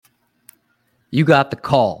You got the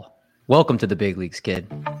call. Welcome to the big leagues, kid.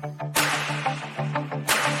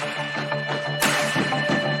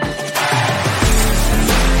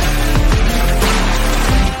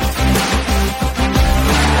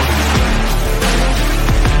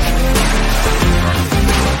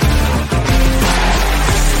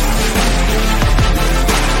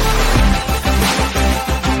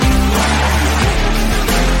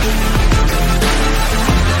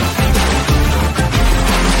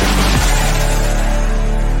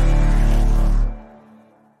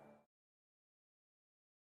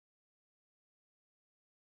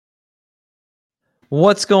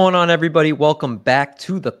 What's going on, everybody? Welcome back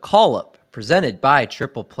to the Call Up, presented by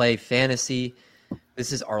Triple Play Fantasy.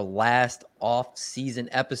 This is our last off-season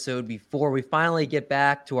episode before we finally get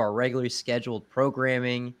back to our regularly scheduled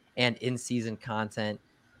programming and in-season content.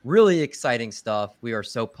 Really exciting stuff. We are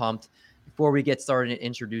so pumped. Before we get started and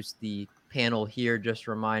introduce the panel here, just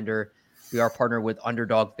a reminder, we are partnered with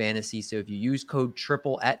Underdog Fantasy. So if you use code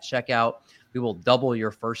TRIPLE at checkout, we will double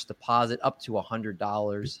your first deposit up to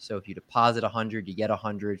 $100. So if you deposit 100, you get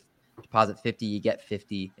 100. Deposit 50, you get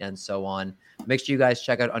 50, and so on. Make sure you guys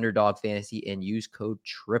check out Underdog Fantasy and use code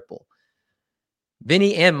TRIPLE.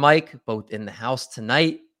 Vinny and Mike both in the house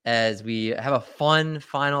tonight as we have a fun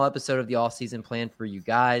final episode of the off-season plan for you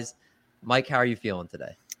guys. Mike, how are you feeling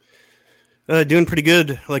today? Doing pretty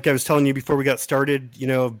good. Like I was telling you before we got started,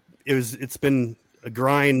 it's been a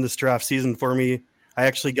grind this draft season for me. I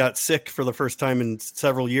actually got sick for the first time in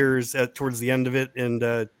several years towards the end of it,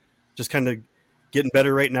 and just kind of getting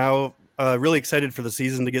better right now. Really excited for the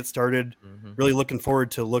season to get started. Mm-hmm. Really looking forward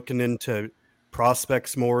to looking into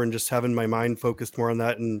prospects more and just having my mind focused more on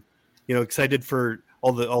that. And excited for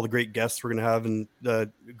all the great guests we're going to have, and the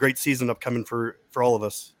great season upcoming for all of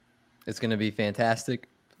us. It's going to be fantastic.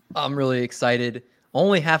 I'm really excited.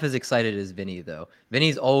 Only half as excited as Vinny, though.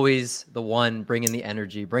 Vinny's always the one bringing the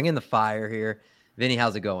energy, bringing the fire here. Vinny,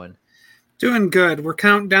 how's it going? Doing good. We're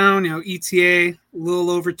counting down, ETA, a little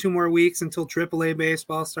over 2 more weeks until AAA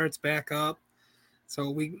baseball starts back up.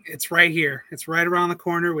 So it's right here. It's right around the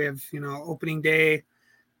corner. We have, opening day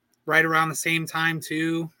right around the same time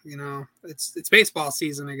too. It's baseball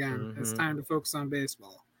season again. Mm-hmm. It's time to focus on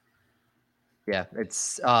baseball. Yeah,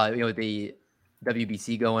 it's the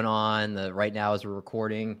WBC going on right now as we're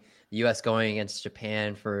recording. The U.S. going against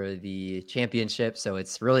Japan for the championship. So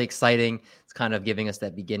it's really exciting. It's kind of giving us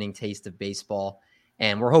that beginning taste of baseball.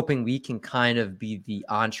 And we're hoping we can kind of be the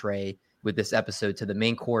entree with this episode to the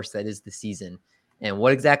main course that is the season. And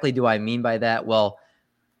what exactly do I mean by that? Well,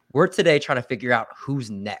 we're today trying to figure out who's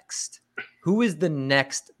next. Who is the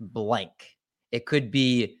next blank? It could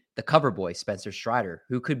be the cover boy, Spencer Strider.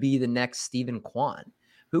 Who could be the next Stephen Kwan?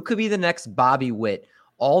 Who could be the next Bobby Witt?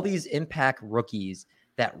 All these impact rookies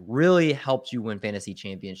that really helped you win fantasy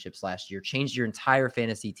championships last year, changed your entire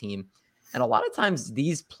fantasy team. And a lot of times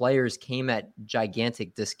these players came at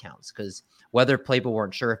gigantic discounts because whether people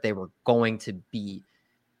weren't sure if they were going to be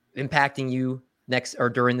impacting you next or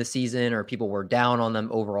during the season, or people were down on them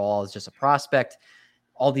overall as just a prospect,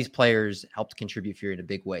 all these players helped contribute for you in a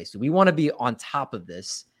big way. So we want to be on top of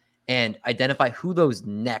this and identify who those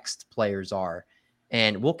next players are.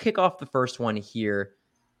 And we'll kick off the first one here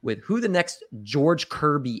with who the next George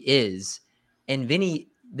Kirby is. And Vinny,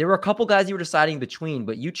 there were a couple guys you were deciding between,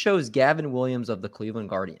 but you chose Gavin Williams of the Cleveland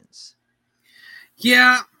Guardians.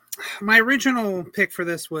 Yeah, my original pick for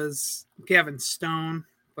this was Gavin Stone,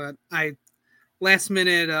 but I last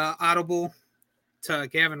minute audible to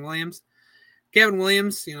Gavin Williams. Gavin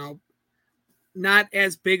Williams, not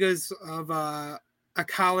as big as of a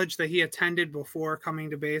college that he attended before coming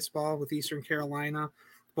to baseball with Eastern Carolina,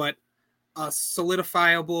 but a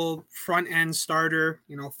solidifiable front end starter,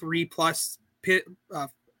 4+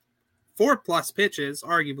 pitches,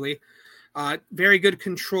 arguably, very good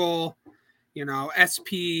control,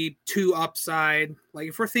 SP2 upside. Like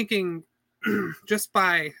if we're thinking just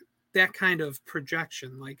by that kind of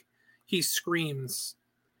projection, like he screams,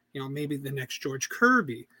 maybe the next George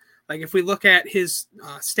Kirby. Like if we look at his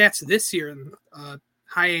stats this year in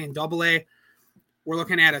high A and double A, we're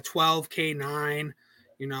looking at a 12 K9,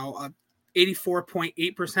 a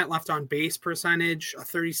 84.8% left on base percentage, a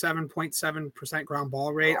 37.7% ground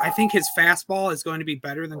ball rate. I think his fastball is going to be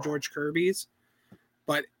better than George Kirby's,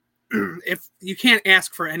 but if you can't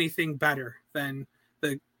ask for anything better than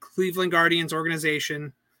the Cleveland Guardians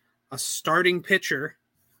organization, a starting pitcher,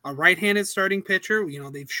 a right-handed starting pitcher,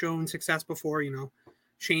 they've shown success before,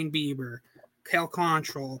 Shane Bieber, Cal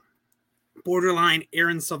Quantrill, borderline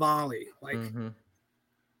Aaron Savali,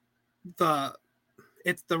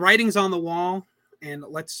 the writing's on the wall, and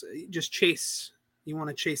let's just chase. You want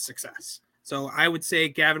to chase success. So I would say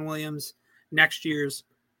Gavin Williams, next year's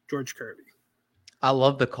George Kirby. I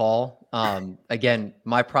love the call. Again,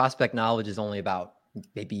 my prospect knowledge is only about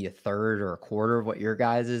maybe a third or a quarter of what your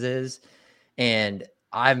guys' is. And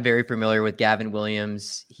I'm very familiar with Gavin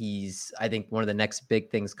Williams. He's, I think, one of the next big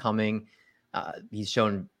things coming. He's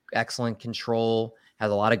shown excellent control,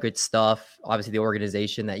 has a lot of good stuff. Obviously, the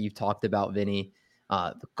organization that you've talked about, Vinny,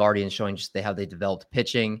 the Guardians showing just how they developed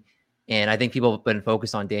pitching. And I think people have been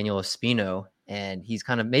focused on Daniel Espino, and he's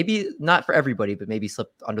kind of maybe not for everybody, but maybe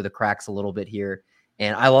slipped under the cracks a little bit here.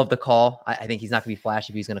 And I love the call. I think he's not going to be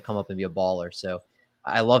flashy, but he's going to come up and be a baller. So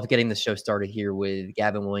I love getting the show started here with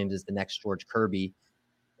Gavin Williams as the next George Kirby.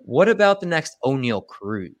 What about the next O'Neill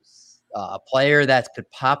Cruz? A player that could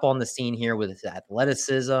pop on the scene here with his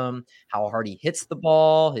athleticism, how hard he hits the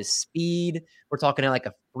ball, his speed. We're talking like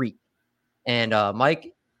a freak. And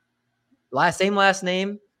Mike, same last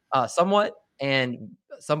name, somewhat, and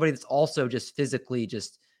somebody that's also just physically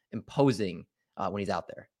just imposing when he's out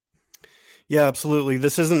there. Yeah, absolutely.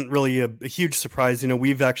 This isn't really a huge surprise.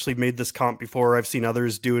 We've actually made this comp before. I've seen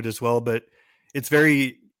others do it as well, but it's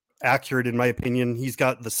very accurate in my opinion. He's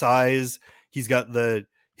got the size, he's got the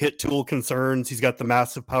hit tool concerns, he's got the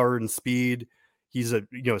massive power and speed. He's a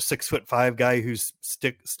 6'5" guy who's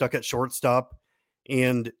stuck at shortstop,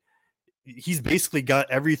 and he's basically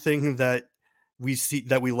got everything that we see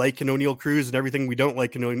that we like in O'Neill Cruz and everything we don't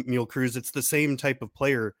like in O'Neill Cruz. It's the same type of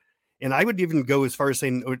player, and I would even go as far as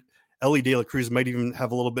saying Elly De La Cruz might even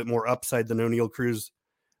have a little bit more upside than O'Neill Cruz,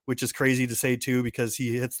 which is crazy to say too, because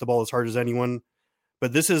he hits the ball as hard as anyone.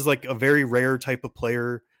 But this is like a very rare type of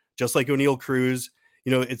player, just like O'Neill Cruz.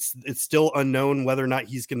 It's still unknown whether or not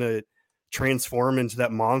he's going to transform into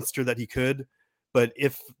that monster that he could. But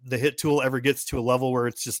if the hit tool ever gets to a level where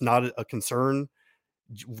it's just not a concern,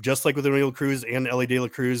 just like with O'Neill Cruz and Elly De La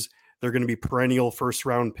Cruz, they're going to be perennial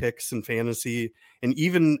first-round picks in fantasy. And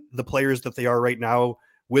even the players that they are right now,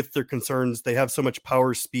 with their concerns, they have so much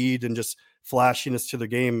power, speed, and just flashiness to their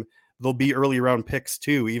game. They'll be early round picks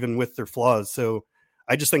too, even with their flaws. So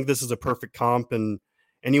I just think this is a perfect comp, and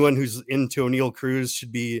anyone who's into O'Neill Cruz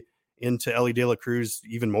should be into Elly De La Cruz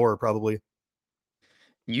even more, probably.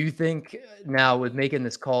 You think now with making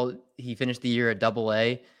this call, he finished the year at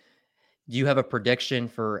Double-A. Do you have a prediction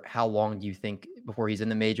for how long do you think before he's in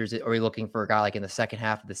the majors? Are you looking for a guy like in the second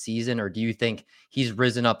half of the season, or do you think he's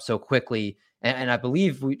risen up so quickly? And I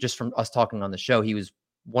believe just from us talking on the show, he was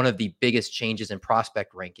one of the biggest changes in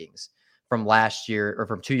prospect rankings from last year or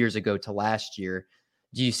from 2 years ago to last year.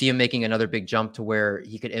 Do you see him making another big jump to where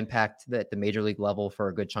he could impact at the major league level for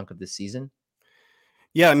a good chunk of this season?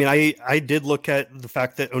 Yeah, I mean, I did look at the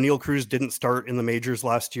fact that O'Neill Cruz didn't start in the majors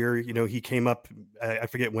last year. He came up, I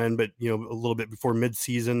forget when, but, a little bit before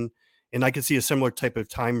midseason. And I could see a similar type of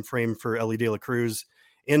time frame for Elly De La Cruz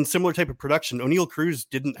and similar type of production. O'Neill Cruz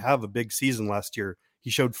didn't have a big season last year.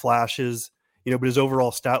 He showed flashes, but his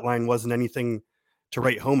overall stat line wasn't anything to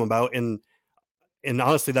write home about. And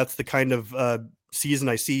honestly, that's the kind of season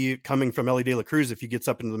I see coming from Elly De La Cruz if he gets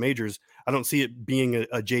up into the majors. I don't see it being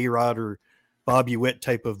a J-Rod or Bobby Witt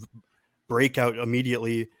type of breakout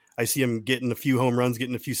immediately. I see him getting a few home runs,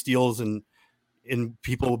 getting a few steals, and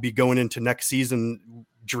people will be going into next season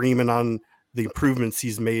dreaming on the improvements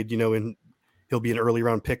he's made, and he'll be an early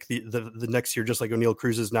round pick the next year, just like O'Neill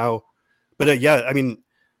Cruz is now. But yeah, I mean,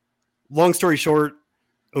 long story short,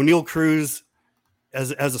 O'Neill Cruz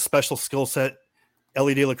as a special skill set.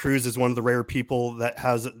 Elly De La Cruz is one of the rare people that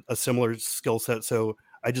has a similar skill set. So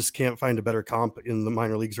I just can't find a better comp in the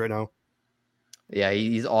minor leagues right now. Yeah,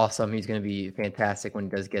 he's awesome. He's going to be fantastic when he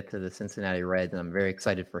does get to the Cincinnati Reds, and I'm very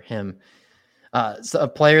excited for him. So a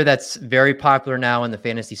player that's very popular now in the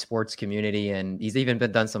fantasy sports community, and he's even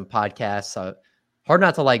done some podcasts. Hard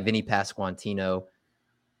not to like Vinny Pasquantino.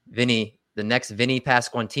 Vinny, the next Vinny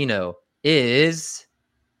Pasquantino is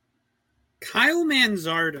Kyle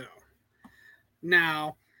Manzardo.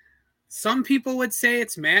 Now, some people would say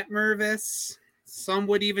it's Matt Mervis. Some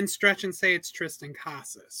would even stretch and say it's Tristan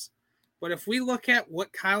Casas. But if we look at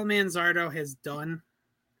what Kyle Manzardo has done,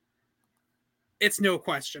 it's no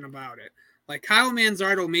question about it. Like, Kyle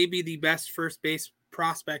Manzardo may be the best first base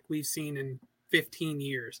prospect we've seen in 15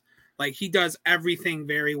 years. Like, he does everything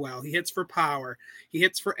very well. He hits for power. He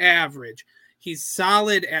hits for average. He's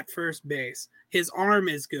solid at first base. His arm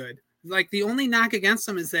is good. Like, the only knock against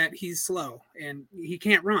him is that he's slow and he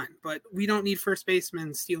can't run. But we don't need first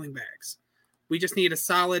basemen stealing bags. We just need a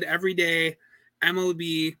solid, everyday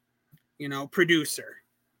MLB, producer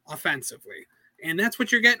offensively. And that's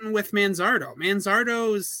what you're getting with Manzardo.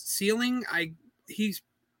 Manzardo's ceiling, if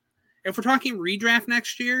we're talking redraft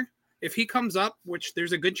next year, if he comes up, which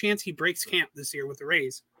there's a good chance he breaks camp this year with the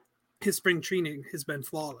Rays, his spring training has been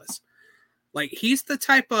flawless. Like, he's the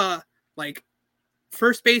type of, like,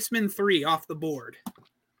 first baseman 3 off the board.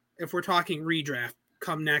 If we're talking redraft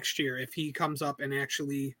come next year, if he comes up and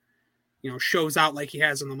actually, shows out like he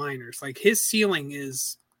has in the minors. Like, his ceiling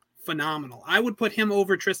is phenomenal. I would put him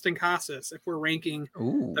over Tristan Casas if we're ranking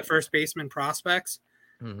the first baseman prospects.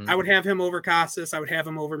 Mm-hmm. I would have him over Casas. I would have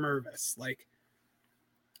him over Mervis. Like,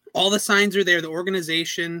 all the signs are there. The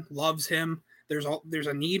organization loves him. There's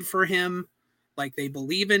a need for him. Like, they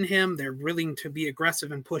believe in him. They're willing to be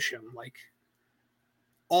aggressive and push him. Like,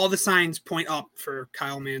 all the signs point up for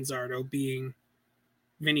Kyle Manzardo being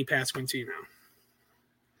Vinny Pasquantino.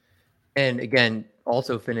 And again,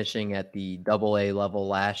 also finishing at the AA level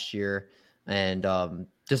last year. And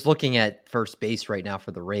just looking at first base right now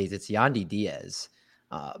for the Rays, it's Yandy Diaz,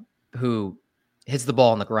 who hits the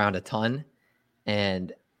ball on the ground a ton.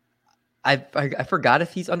 And I forgot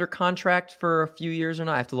if he's under contract for a few years or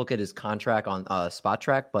not. I have to look at his contract on Spot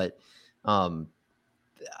Track, but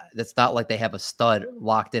that's not like they have a stud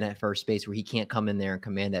locked in at first base where he can't come in there and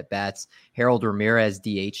command at bats. Harold Ramirez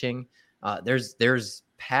DHing. There's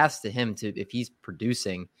paths to him to, if he's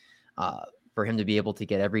producing, for him to be able to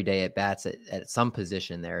get every day at bats at some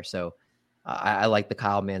position there. So I like the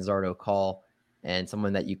Kyle Manzardo call, and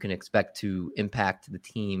someone that you can expect to impact the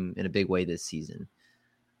team in a big way this season.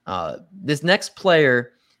 This next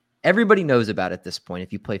player, everybody knows about at this point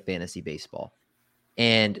if you play fantasy baseball.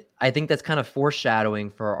 And I think that's kind of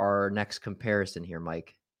foreshadowing for our next comparison here,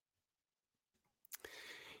 Mike.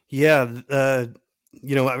 Yeah.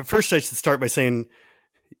 First I should start by saying,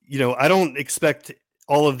 I don't expect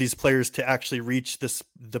all of these players to actually reach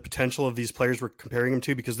the potential of these players we're comparing them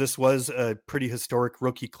to, because this was a pretty historic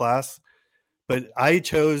rookie class. But I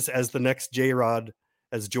chose as the next J-Rod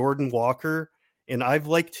as Jordan Walker. And I've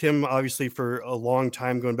liked him obviously for a long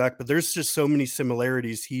time going back, but there's just so many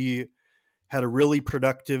similarities. He had a really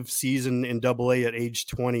productive season in AA at age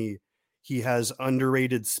 20. He has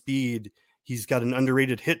underrated speed. He's got an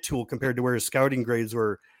underrated hit tool compared to where his scouting grades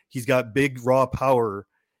were. He's got big raw power.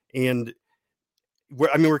 And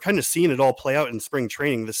we're kind of seeing it all play out in spring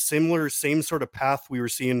training. The same sort of path we were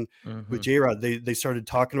seeing with J-Rod. They started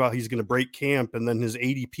talking about he's going to break camp, and then his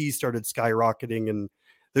ADP started skyrocketing. And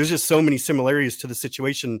there's just so many similarities to the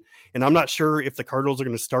situation. And I'm not sure if the Cardinals are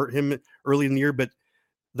going to start him early in the year, but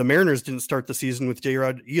the Mariners didn't start the season with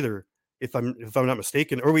J-Rod either, if I'm not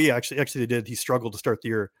mistaken. Or we actually they did. He struggled to start the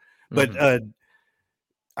year. But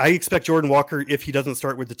I expect Jordan Walker, if he doesn't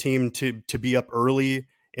start with the team, to be up early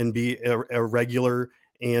and be a regular.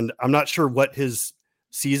 And I'm not sure what his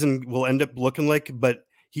season will end up looking like, but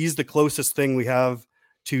he's the closest thing we have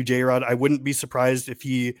to J-Rod. I wouldn't be surprised if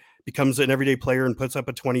he becomes an everyday player and puts up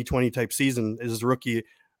a 2020 type season as a rookie.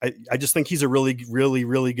 I just think he's a really, really,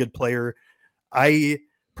 really good player.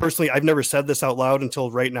 Personally, I've never said this out loud until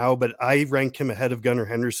right now, but I rank him ahead of Gunnar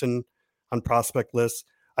Henderson on prospect lists.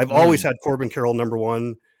 I've always had Corbin Carroll number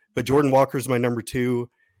 1, but Jordan Walker is my number 2,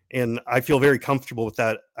 and I feel very comfortable with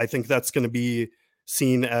that. I think that's going to be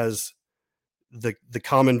seen as the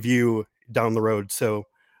common view down the road. So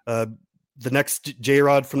the next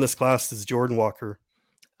J-Rod from this class is Jordan Walker.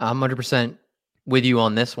 I'm 100% with you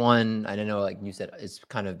on this one. I don't know, like you said, it's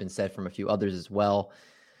kind of been said from a few others as well.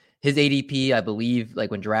 His ADP, I believe, like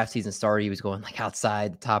when draft season started, he was going like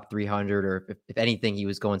outside the top 300, or if anything, he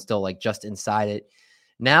was going still like just inside it.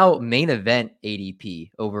 Now, main event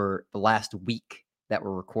ADP over the last week that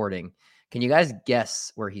we're recording. Can you guys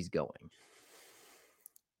guess where he's going?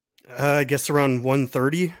 I guess around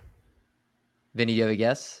 130. Vinny, do you have a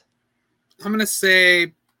guess? I'm going to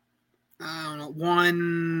say, I don't know,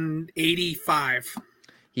 185.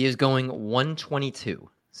 He is going 122.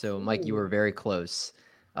 So, Mike, you were very close.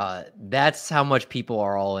 That's how much people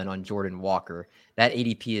are all in on Jordan Walker. That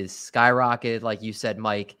ADP is skyrocketed, like you said,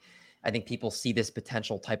 Mike. I think people see this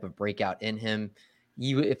potential type of breakout in him.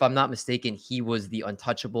 If I'm not mistaken, he was the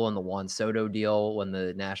untouchable in the Juan Soto deal when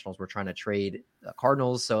the Nationals were trying to trade the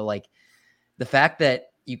Cardinals. So, like, the fact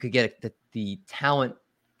that you could get the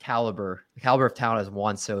caliber of talent as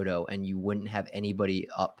Juan Soto, and you wouldn't have anybody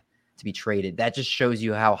up to be traded, that just shows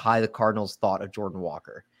you how high the Cardinals thought of Jordan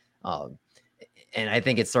Walker. And I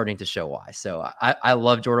think it's starting to show why. So I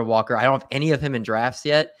love Jordan Walker. I don't have any of him in drafts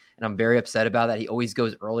yet, and I'm very upset about that. He always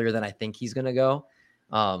goes earlier than I think he's going to go.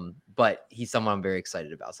 But he's someone I'm very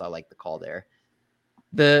excited about, so I like the call there.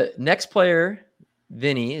 The next player,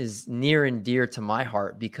 Vinny, is near and dear to my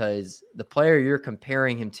heart because the player you're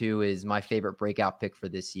comparing him to is my favorite breakout pick for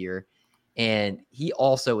this year. And he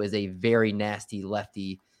also is a very nasty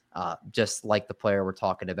lefty, just like the player we're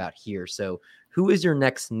talking about here. So who is your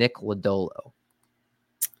next Nick Lodolo?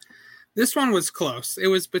 This one was close. It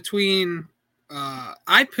was between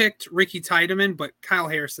I picked Ricky Tiedemann, but Kyle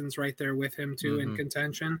Harrison's right there with him too in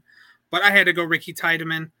contention. But I had to go Ricky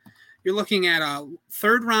Tiedemann. You're looking at a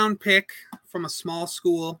 3rd round pick from a small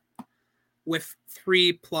school with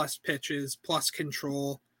 3+ pitches plus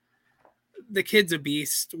control. The kid's a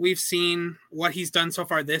beast. We've seen what he's done so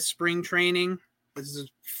far this spring training. This is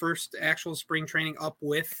his first actual spring training up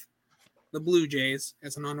with the Blue Jays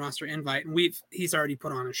as an on-roster invite, and he's already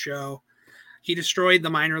put on a show. He destroyed the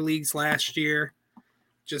minor leagues last year.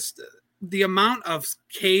 Just the amount of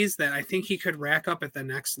Ks that I think he could rack up at the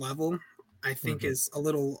next level, I think is a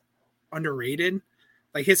little underrated.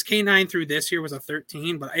 Like his K9 through this year was a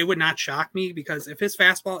 13, but it would not shock me because if his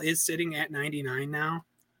fastball is sitting at 99 now,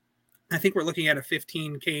 I think we're looking at a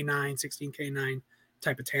 15 K9, 16 K9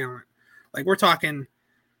 type of talent. Like we're talking,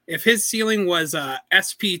 if his ceiling was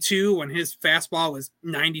SP2 when his fastball was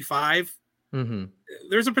 95,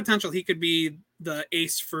 there's a potential he could be the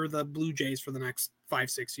ace for the Blue Jays for the next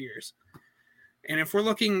 5-6 years. And if we're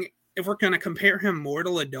going to compare him more to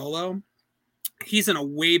Lodolo, he's in a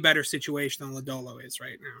way better situation than Lodolo is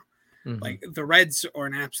right now. Like the Reds are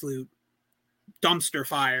an absolute dumpster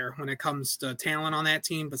fire when it comes to talent on that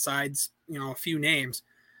team, besides, a few names.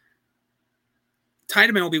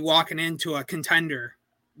 Tiedemann will be walking into a contender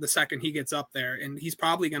the second he gets up there, and he's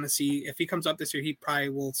probably going to see, if he comes up this year, he probably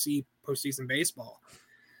will see postseason baseball.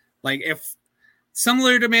 Like if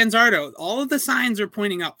similar to Manzardo, all of the signs are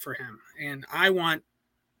pointing up for him, and I want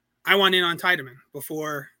in on Tiedemann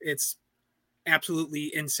before it's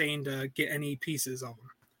absolutely insane to get any pieces of him.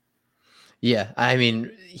 Yeah, I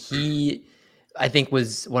mean, I think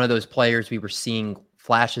was one of those players we were seeing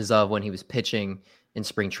flashes of when he was pitching in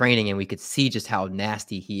spring training, and we could see just how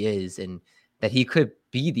nasty he is and that he could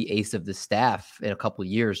be the ace of the staff in a couple of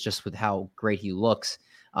years just with how great he looks,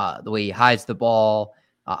 the way he hides the ball,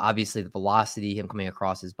 obviously the velocity, him coming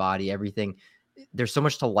across his body, everything. There's so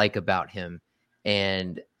much to like about him.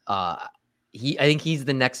 And I think he's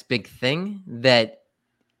the next big thing that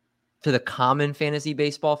to the common fantasy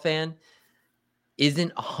baseball fan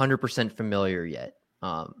isn't 100% familiar yet.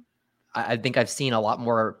 I think I've seen a lot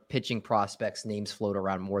more pitching prospects names float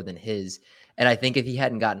around more than his. And I think if he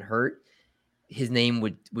hadn't gotten hurt, his name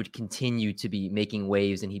would continue to be making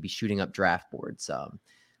waves and he'd be shooting up draft boards.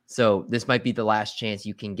 So this might be the last chance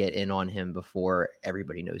you can get in on him before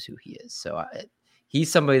everybody knows who he is. So he's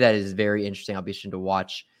somebody that is very interesting. I'll be interested to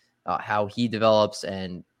watch how he develops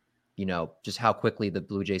and, just how quickly the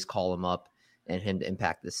Blue Jays call him up and him to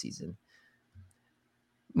impact this season.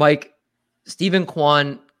 Mike, Steven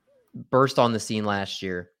Kwan burst on the scene last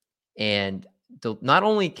year and not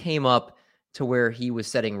only came up to where he was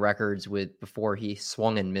setting records with before he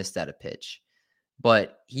swung and missed at a pitch,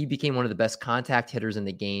 but he became one of the best contact hitters in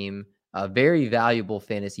the game, a very valuable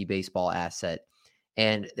fantasy baseball asset.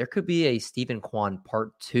 And there could be a Steven Kwan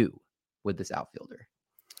part 2 with this outfielder.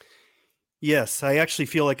 Yes, I actually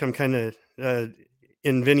feel like I'm kind of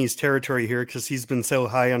in Vinny's territory here because he's been so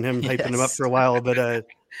high on him, hyping him up for a while. But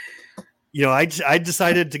I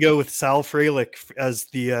decided to go with Sal Frelick as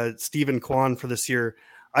the Steven Kwan for this year.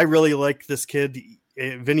 I really like this kid.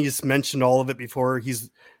 Vinny's mentioned all of it before. He's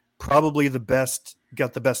probably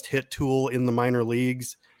got the best hit tool in the minor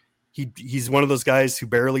leagues. He's one of those guys who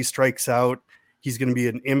barely strikes out. He's going to be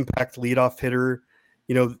an impact leadoff hitter.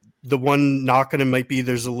 The one knock on him might be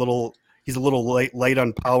he's a little light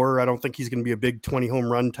on power. I don't think he's going to be a big 20 home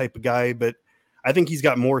run type of guy, but I think he's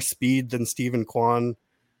got more speed than Steven Kwan.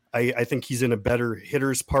 I think he's in a better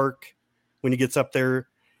hitter's park when he gets up there.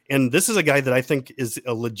 And this is a guy that I think is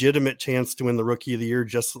a legitimate chance to win the Rookie of the Year,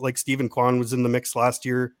 just like Steven Kwan was in the mix last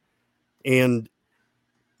year. And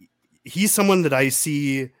he's someone that I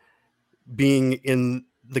see being in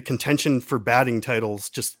the contention for batting titles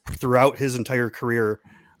just throughout his entire career.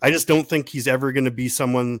 I just don't think he's ever going to be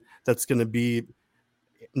someone that's going to be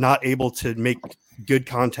not able to make good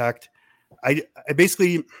contact. I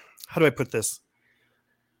basically, how do I put this?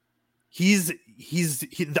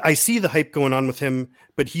 I see the hype going on with him,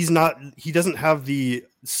 but he doesn't have the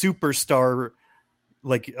superstar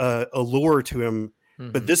allure to him.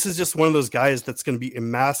 Mm-hmm. But this is just one of those guys that's going to be a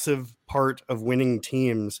massive part of winning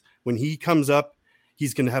teams. When he comes up,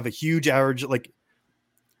 he's going to have a huge average. Like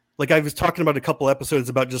I was talking about a couple episodes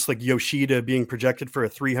about just like Yoshida being projected for a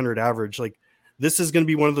 300 average. Like this is going to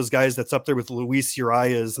be one of those guys that's up there with Luis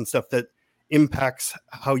Urias and stuff that impacts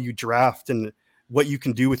how you draft and what you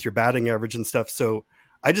can do with your batting average and stuff. So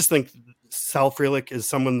I just think Sal Frelick is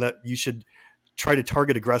someone that you should try to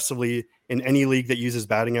target aggressively in any league that uses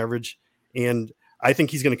batting average. And I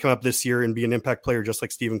think he's going to come up this year and be an impact player just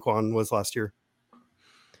like Steven Kwan was last year.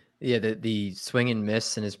 Yeah, the swing and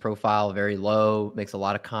miss in his profile very low, makes a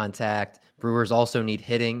lot of contact. Brewers also need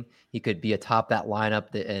hitting. He could be atop that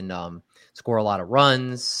lineup and score a lot of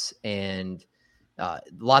runs, and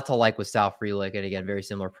lot to like with Sal Frelick. And again, very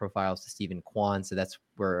similar profiles to Stephen Kwan. So that's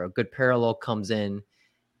where a good parallel comes in.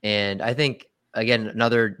 And I think, again,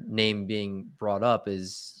 another name being brought up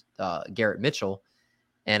is Garrett Mitchell.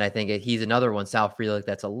 And I think he's another one, Sal Frelick,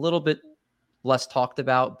 that's a little bit less talked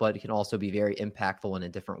about, but it can also be very impactful in a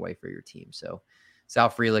different way for your team. So Sal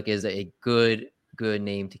Frelick is a good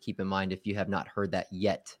name to keep in mind if you have not heard that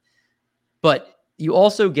yet. But you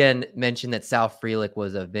also, again, mentioned that Sal Frelick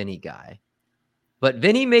was a Vinny guy. But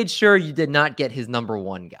Vinny made sure you did not get his number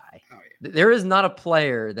one guy. Oh, yeah. There is not a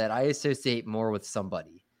player that I associate more with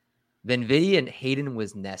somebody than Vinny and Hayden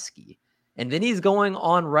Wesneski. And Vinny's going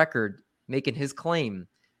on record making his claim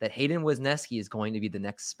that Hayden Wesneski is going to be the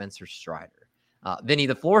next Spencer Strider. Vinny,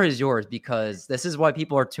 the floor is yours because this is why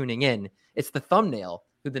people are tuning in. It's the thumbnail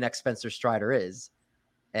who the next Spencer Strider is.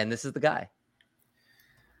 And this is the guy.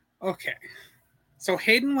 Okay. So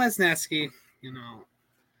Hayden Wesneski,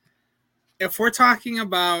 if we're talking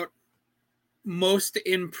about most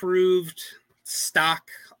improved stock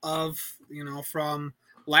of, from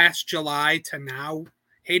last July to now,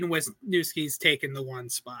 Hayden Wesneski's taken the one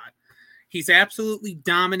spot. He's absolutely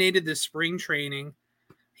dominated the spring training.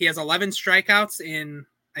 He has 11 strikeouts in,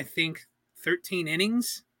 I think, 13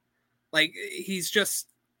 innings. Like, he's just,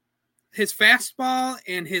 his fastball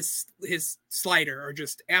and his slider are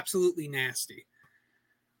just absolutely nasty.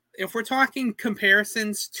 If we're talking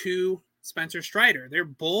comparisons to Spencer Strider, they're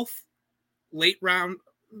both mid-round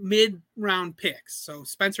picks. So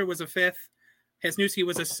Spencer was a 5th, Wesneski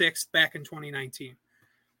was a 6th back in 2019.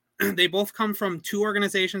 They both come from two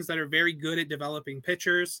organizations that are very good at developing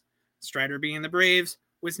pitchers, Strider being the Braves,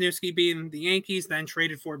 Wesneski being the Yankees, then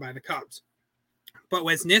traded for by the Cubs. But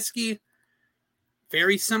Wesneski,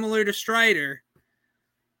 very similar to Strider,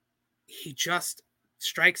 he just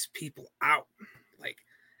strikes people out. Like,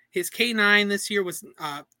 his K9 this year was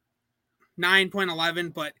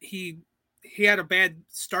 9.11, but he had a bad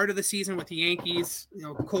start of the season with the Yankees,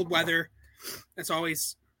 cold weather. That's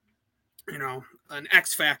always, an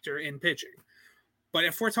X factor in pitching. But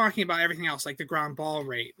if we're talking about everything else, like the ground ball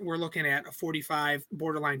rate, we're looking at a 45,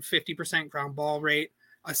 borderline 50% ground ball rate,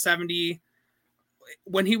 a 70.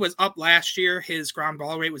 When he was up last year, his ground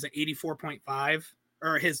ball rate was at 84.5,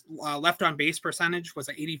 or his left on base percentage was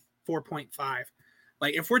at 84.5.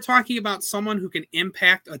 Like, if we're talking about someone who can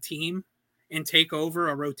impact a team and take over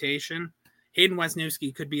a rotation, Hayden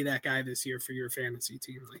Wesneski could be that guy this year for your fantasy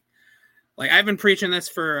team. Like I've been preaching this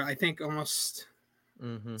for, I think, almost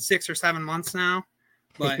 6 or 7 months now,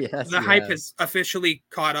 but yes, the hype has officially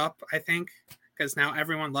caught up, I think, because now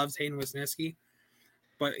everyone loves Hayden Wesneski.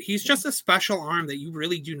 But he's just a special arm that you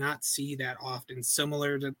really do not see that often,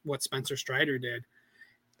 similar to what Spencer Strider did.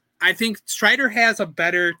 I think Strider has a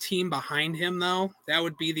better team behind him, though. That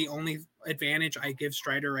would be the only advantage I give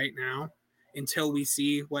Strider right now until we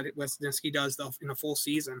see what Wesneski does in a full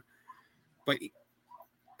season. But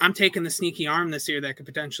I'm taking the sneaky arm this year that could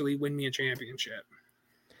potentially win me a championship.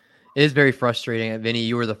 It is very frustrating. Vinny,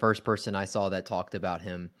 you were the first person I saw that talked about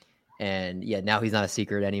him. And yeah, now he's not a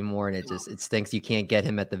secret anymore. And it stinks you can't get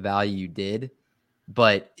him at the value you did.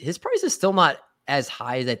 But his price is still not as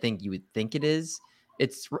high as I think you would think it is.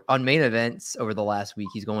 It's on main events over the last week.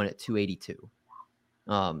 He's going at 282.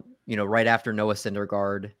 Right after Noah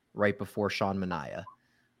Syndergaard, right before Sean Manaea.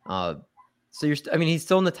 So he's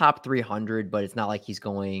still in the top 300, but it's not like he's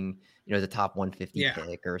going, the top 150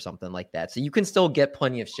 pick or something like that. So you can still get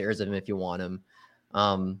plenty of shares of him if you want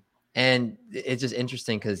him. And it's just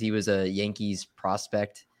interesting because he was a Yankees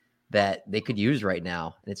prospect that they could use right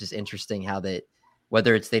now. And it's just interesting how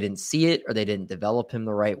whether it's they didn't see it or they didn't develop him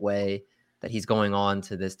the right way, that he's going on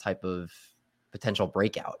to this type of potential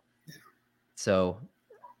breakout. Yeah. So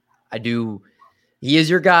he is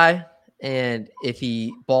your guy. And if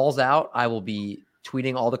he balls out, I will be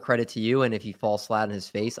tweeting all the credit to you. And if he falls flat on his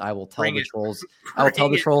face, I will tell the trolls. I will tell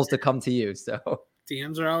the trolls to come to you. So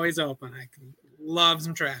DMs are always open. I can love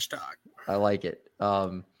some trash talk. I like it.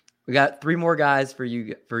 We got 3 more guys for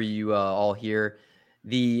you all here.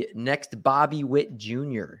 The next Bobby Witt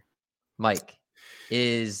Jr., Mike,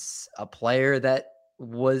 is a player that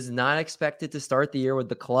was not expected to start the year with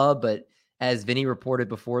the club, but as Vinny reported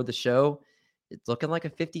before the show, it's looking like a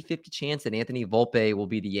 50-50 chance that Anthony Volpe will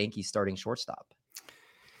be the Yankees starting shortstop.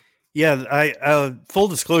 Yeah, I full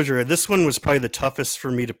disclosure, this one was probably the toughest for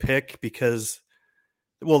me to pick because,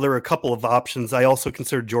 there were a couple of options. I also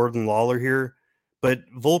considered Jordan Lawler here, but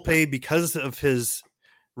Volpe, because of his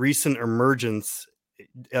recent emergence,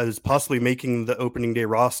 as possibly making the opening day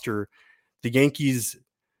roster, the Yankees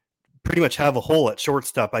pretty much have a hole at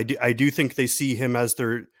shortstop. I do think they see him as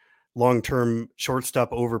their long-term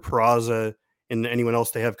shortstop over Peraza and anyone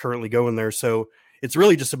else they have currently going there. So it's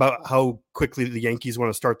really just about how quickly the Yankees want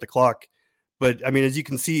to start the clock. But I mean, as you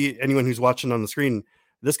can see, anyone who's watching on the screen,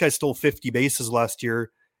 this guy stole 50 bases last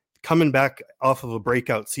year, coming back off of a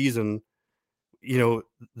breakout season. You know,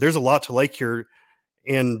 there's a lot to like here.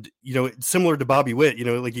 And, you know, similar to Bobby Witt, you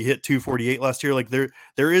know, like he hit 248 last year. Like there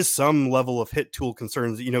is some level of hit tool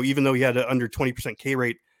concerns, you know, even though he had an under 20% K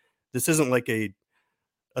rate, this isn't like a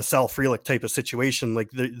Sal Frelick type of situation. Like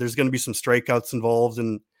there's going to be some strikeouts involved,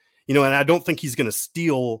 and, you know, and I don't think he's going to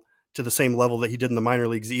steal to the same level that he did in the minor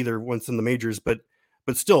leagues either once in the majors. But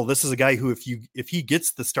still, this is a guy who, if he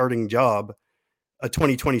gets the starting job, a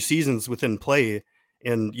 2020 season's within play.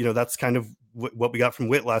 And, you know, that's kind of what we got from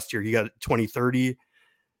Witt last year. He got 2030.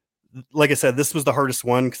 Like I said, this was the hardest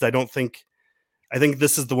one because I think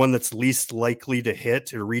this is the one that's least likely to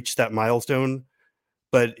hit or reach that milestone.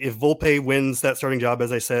 But if Volpe wins that starting job,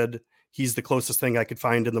 as I said, he's the closest thing I could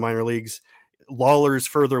find in the minor leagues. Lawler's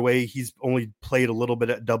further away. He's only played a little bit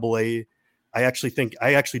at Double-A. I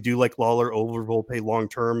actually do like Lawler over Volpe long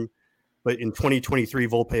term, but in 2023,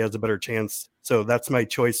 Volpe has a better chance. So that's my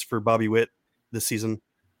choice for Bobby Witt this season.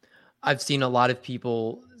 I've seen a lot of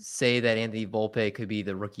people say that Anthony Volpe could be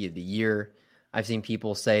the rookie of the year. I've seen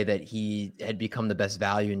people say that he had become the best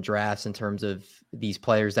value in drafts in terms of these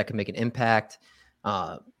players that can make an impact.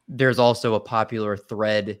 There's also a popular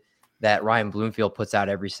thread that Ryan Bloomfield puts out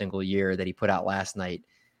every single year that he put out last night,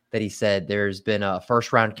 that he said there's been a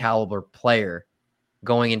first round caliber player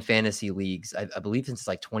going in fantasy leagues, I believe since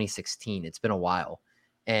like 2016. It's been a while,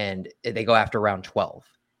 and they go after round 12.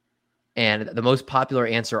 And the most popular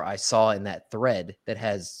answer I saw in that thread that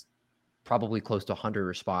has probably close to 100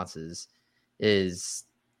 responses is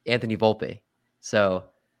Anthony Volpe. So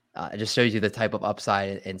it just shows you the type of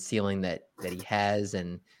upside and ceiling that he has.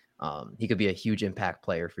 And he could be a huge impact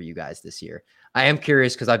player for you guys this year. I am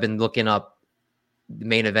curious because I've been looking up the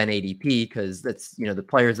main event ADP, because that's, you know, the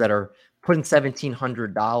players that are putting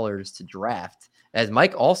 $1,700 to draft, as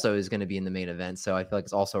Mike also is going to be in the main event. So I feel like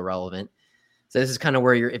it's also relevant. So this is kind of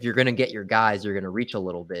where if you're going to get your guys, you're going to reach a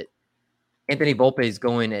little bit. Anthony Volpe is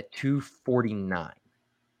going at 249.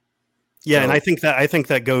 Yeah, so, and I think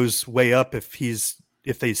that goes way up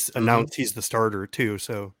if they announce he's the starter too.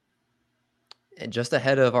 So, and just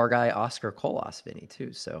ahead of our guy Oscar Colas, Vinny,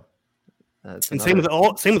 too. So, and same with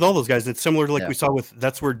all those guys. It's similar to we saw with,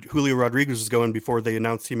 that's where Julio Rodriguez was going before they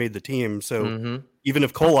announced he made the team. So even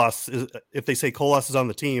if if they say Colas is on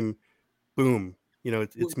the team, boom, you know,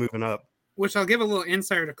 it's moving up. Which I'll give a little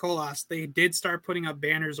insider to Colas. They did start putting up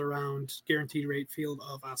banners around Guaranteed Rate Field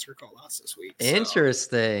of Oscar Colas this week. So.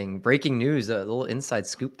 Interesting. Breaking news. A little inside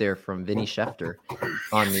scoop there from Vinny Schefter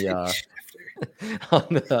on the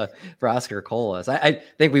for Oscar Colas. I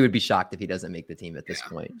think we would be shocked if he doesn't make the team at this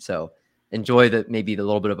point. So enjoy maybe the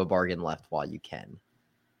little bit of a bargain left while you can.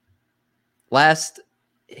 Last,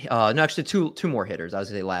 no, actually two more hitters. I was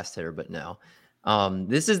going to say last hitter, but no.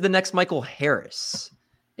 This is the next Michael Harris,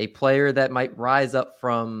 a player that might rise up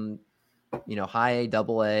from, you know, high A,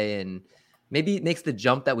 Double-A, and maybe makes the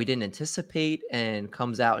jump that we didn't anticipate and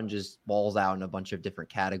comes out and just balls out in a bunch of different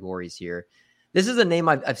categories here. This is a name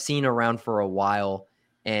I've seen around for a while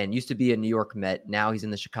and used to be a New York Met. Now he's in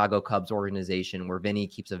the Chicago Cubs organization, where Vinny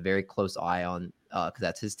keeps a very close eye on because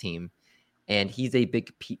that's his team. And he's a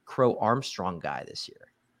big Pete Crow Armstrong guy this year.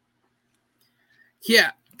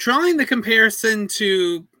 Yeah, drawing the comparison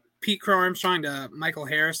to Pete Crow Armstrong to Michael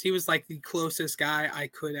Harris, he was like the closest guy I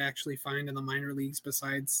could actually find in the minor leagues.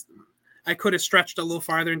 Besides, I could have stretched a little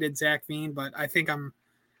farther and did Zach Veen, but I think I'm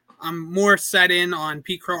more set in on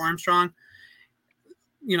Pete Crow Armstrong.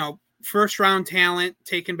 You know, first round talent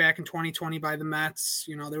taken back in 2020 by the Mets.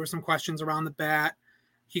 You know, there were some questions around the bat.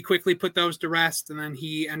 He quickly put those to rest, and then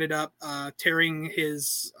he ended up tearing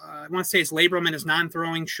his, I want to say his labrum in his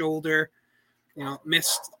non-throwing shoulder. You know,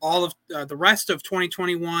 missed all of the rest of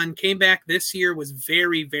 2021, came back this year, was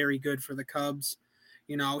very, very good for the Cubs.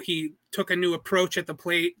 You know, he took a new approach at the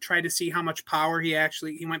plate, tried to see how much power he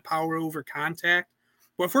went power over contact.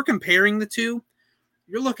 But if we're comparing the two,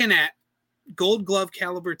 you're looking at Gold Glove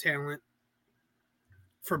caliber talent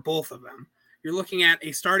for both of them. You're looking at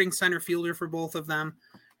a starting center fielder for both of them.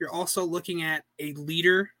 You're also looking at a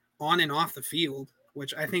leader on and off the field,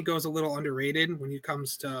 which I think goes a little underrated when it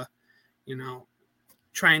comes to, you know,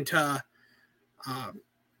 trying to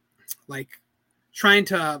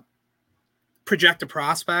project a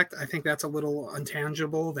prospect. I think that's a little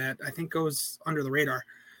intangible that I think goes under the radar.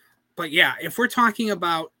 But yeah, if we're talking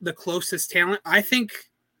about the closest talent, I think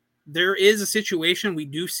there is a situation we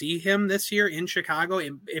do see him this year in Chicago.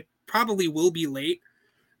 It probably will be late,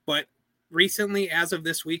 but recently, as of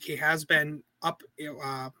this week, he has been up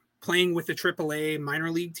playing with the AAA minor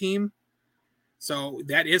league team. So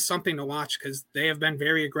that is something to watch because they have been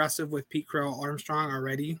very aggressive with Pete Crow Armstrong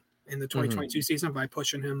already in the 2022 season by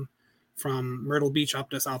pushing him from Myrtle Beach up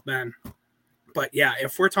to South Bend. But yeah,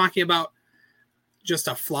 if we're talking about just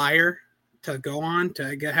a flyer to go on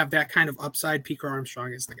to have that kind of upside, Pete Crow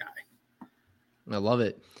Armstrong is the guy. I love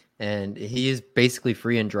it. And he is basically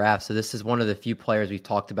free in draft. So this is one of the few players we've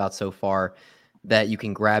talked about so far that you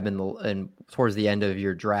can grab in towards the end of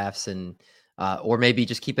your drafts, and or maybe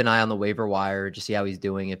just keep an eye on the waiver wire, just see how he's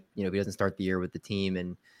doing. If he doesn't start the year with the team,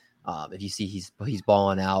 and if you see he's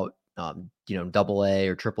balling out, Double A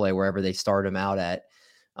or Triple A, wherever they start him out at.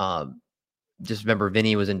 Just remember,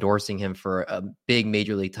 Vinny was endorsing him for a big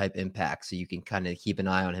major league type impact, so you can kind of keep an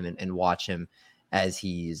eye on him and watch him as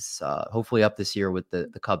he's hopefully up this year with the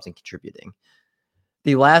Cubs and contributing.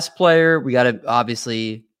 The last player, we got to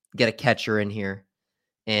obviously get a catcher in here,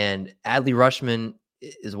 and Adley Rutschman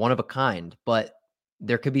is one of a kind, but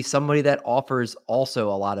there could be somebody that offers also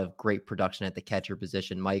a lot of great production at the catcher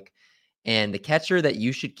position, Mike. And the catcher that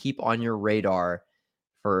you should keep on your radar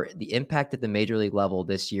for the impact at the major league level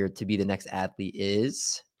this year to be the next Adley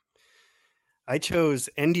is? I chose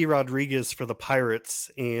Endy Rodriguez for the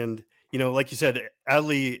Pirates. And, like you said,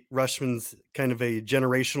 Adley Rutschman's kind of a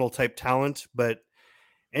generational type talent, but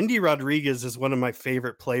Endy Rodriguez is one of my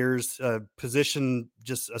favorite players, position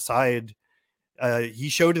just aside. He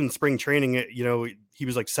showed in spring training, he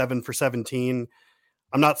was like 7 for 17.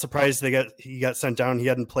 I'm not surprised he got sent down. He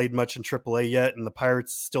hadn't played much in AAA yet, and the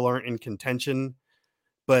Pirates still aren't in contention.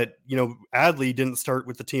 But, Adley didn't start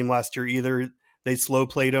with the team last year either. They slow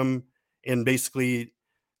played him, and basically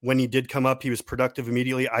when he did come up, he was productive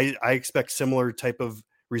immediately. I expect similar type of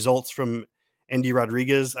results from Endy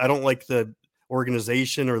Rodriguez. I don't like the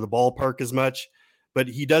organization or the ballpark as much, but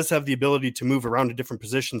he does have the ability to move around to different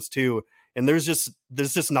positions too. And there's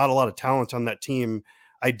just not a lot of talent on that team.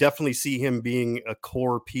 I definitely see him being a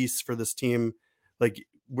core piece for this team, like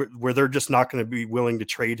where they're just not going to be willing to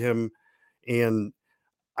trade him. And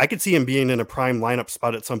I could see him being in a prime lineup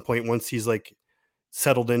spot at some point once he's like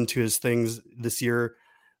settled into his things this year.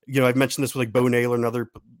 I've mentioned this with like Bo Naylor and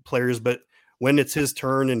other players, but when it's his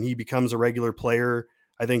turn and he becomes a regular player,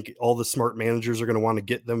 I think all the smart managers are going to want to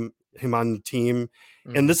get him on the team.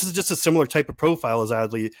 Mm-hmm. And this is just a similar type of profile as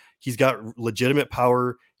Adley. He's got legitimate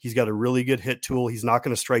power. He's got a really good hit tool. He's not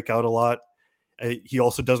going to strike out a lot. He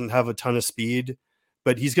also doesn't have a ton of speed,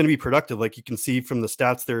 but he's going to be productive. Like you can see from the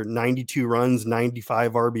stats there, 92 runs,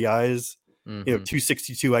 95 RBIs,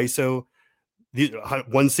 262 ISO,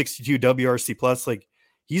 162 WRC plus. Like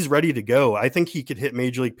he's ready to go. I think he could hit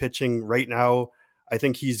major league pitching right now. I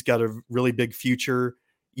think he's got a really big future,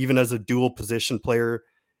 even as a dual position player.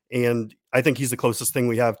 And I think he's the closest thing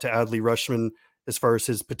we have to Adley Rutschman as far as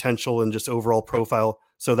his potential and just overall profile.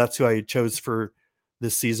 So that's who I chose for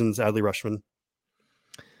this season's Adley Rutschman.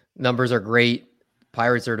 Numbers are great.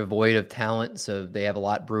 Pirates are devoid of talent, so they have a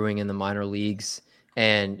lot brewing in the minor leagues.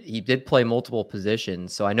 And he did play multiple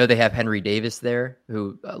positions. So I know they have Henry Davis there,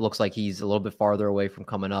 who looks like he's a little bit farther away from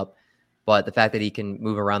coming up. But the fact that he can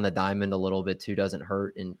move around the diamond a little bit too doesn't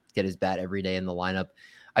hurt, and get his bat every day in the lineup.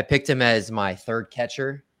 I picked him as my third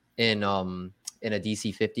catcher in a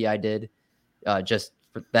DC 50 I did, just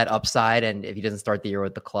for that upside. And if he doesn't start the year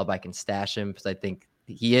with the club, I can stash him because I think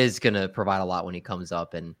he is going to provide a lot when he comes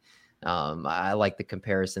up. And I like the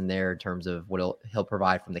comparison there in terms of what he'll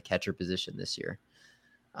provide from the catcher position this year.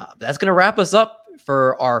 That's going to wrap us up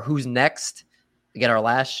for our Who's Next. Again, our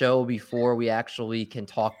last show before we actually can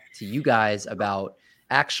talk to you guys about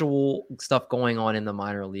actual stuff going on in the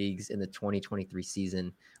minor leagues in the 2023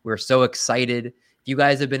 season. We're so excited. If you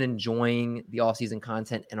guys have been enjoying the off-season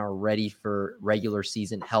content and are ready for regular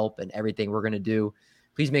season help and everything we're going to do,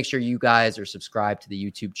 please make sure you guys are subscribed to the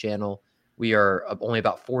YouTube channel. We are only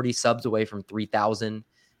about 40 subs away from 3,000.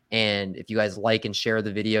 And if you guys like and share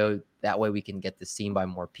the video, that way we can get this seen by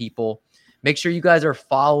more people. Make sure you guys are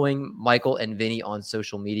following Michael and Vinny on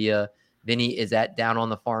social media. Vinny is at Down on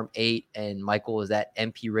the Farm 8, and Michael is at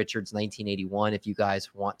MP Richards 1981. If you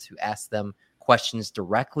guys want to ask them questions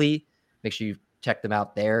directly, make sure you check them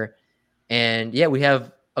out there. And yeah, we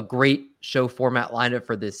have a great show format lined up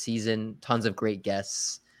for this season. Tons of great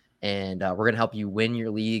guests, and we're going to help you win your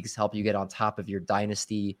leagues, help you get on top of your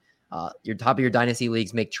dynasty. Dynasty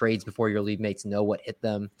leagues, make trades before your league mates know what hit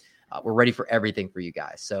them. We're ready for everything for you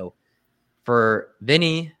guys. So for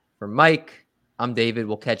Vinny, for Mike, I'm David.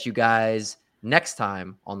 We'll catch you guys next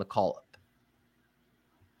time on the Call